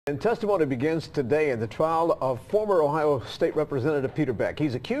And testimony begins today in the trial of former Ohio State Representative Peter Beck.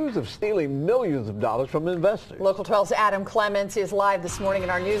 He's accused of stealing millions of dollars from investors. Local 12's Adam Clements is live this morning in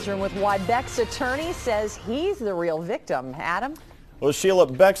our newsroom with why Beck's attorney says he's the real victim. Adam? Well, Sheila,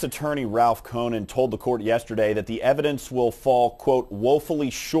 Beck's attorney Ralph Conan told the court yesterday that the evidence will fall, quote, woefully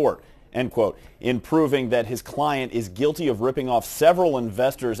short, end quote, in proving that his client is guilty of ripping off several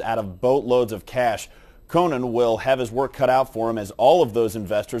investors out of boatloads of cash. Conan will have his work cut out for him, as all of those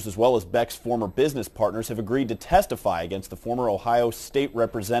investors, as well as Beck's former business partners, have agreed to testify against the former Ohio State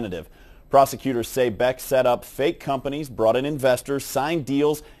Representative. Prosecutors say Beck set up fake companies, brought in investors, signed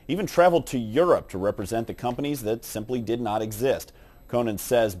deals, even traveled to Europe to represent the companies that simply did not exist. Conan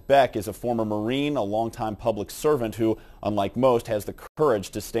says Beck is a former Marine, a longtime public servant who, unlike most, has the courage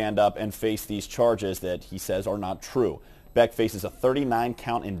to stand up and face these charges that he says are not true. Beck faces a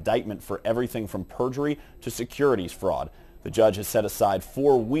 39-count indictment for everything from perjury to securities fraud. The judge has set aside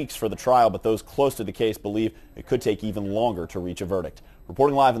 4 weeks for the trial, but those close to the case believe it could take even longer to reach a verdict.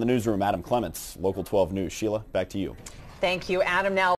 Reporting live in the newsroom, Adam Clements, Local 12 News. Sheila, back to you. Thank you, Adam. Now